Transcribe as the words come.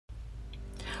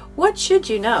What should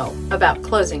you know about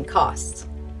closing costs?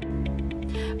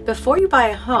 Before you buy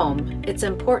a home, it's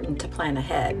important to plan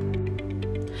ahead.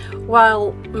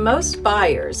 While most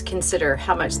buyers consider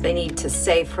how much they need to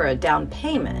save for a down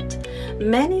payment,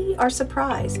 many are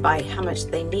surprised by how much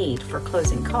they need for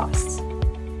closing costs.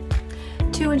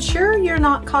 To ensure you're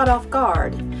not caught off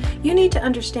guard, you need to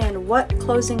understand what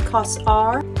closing costs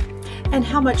are and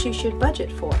how much you should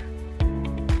budget for.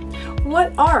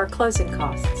 What are closing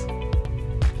costs?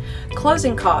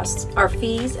 Closing costs are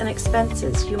fees and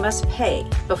expenses you must pay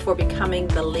before becoming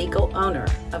the legal owner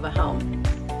of a home.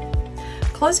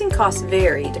 Closing costs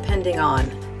vary depending on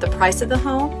the price of the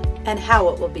home and how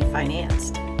it will be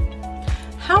financed.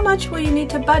 How much will you need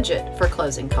to budget for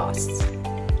closing costs?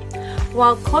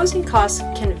 While closing costs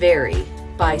can vary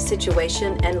by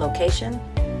situation and location,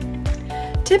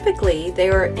 typically they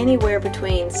are anywhere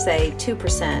between, say,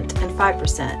 2% and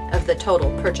 5% of the total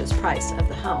purchase price of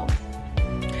the home.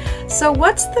 So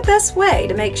what's the best way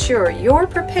to make sure you're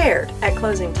prepared at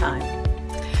closing time?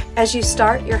 As you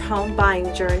start your home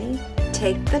buying journey,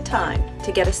 take the time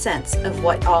to get a sense of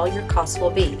what all your costs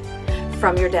will be,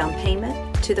 from your down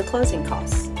payment to the closing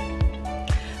costs.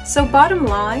 So bottom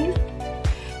line,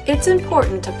 it's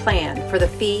important to plan for the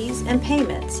fees and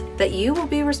payments that you will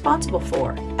be responsible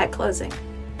for at closing.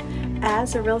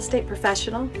 As a real estate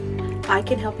professional, I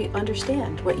can help you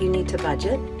understand what you need to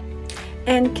budget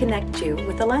and connect you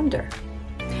with a lender.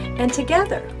 And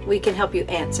together, we can help you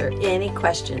answer any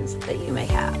questions that you may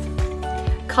have.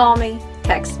 Call me,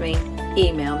 text me,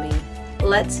 email me.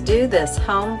 Let's do this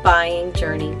home buying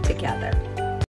journey together.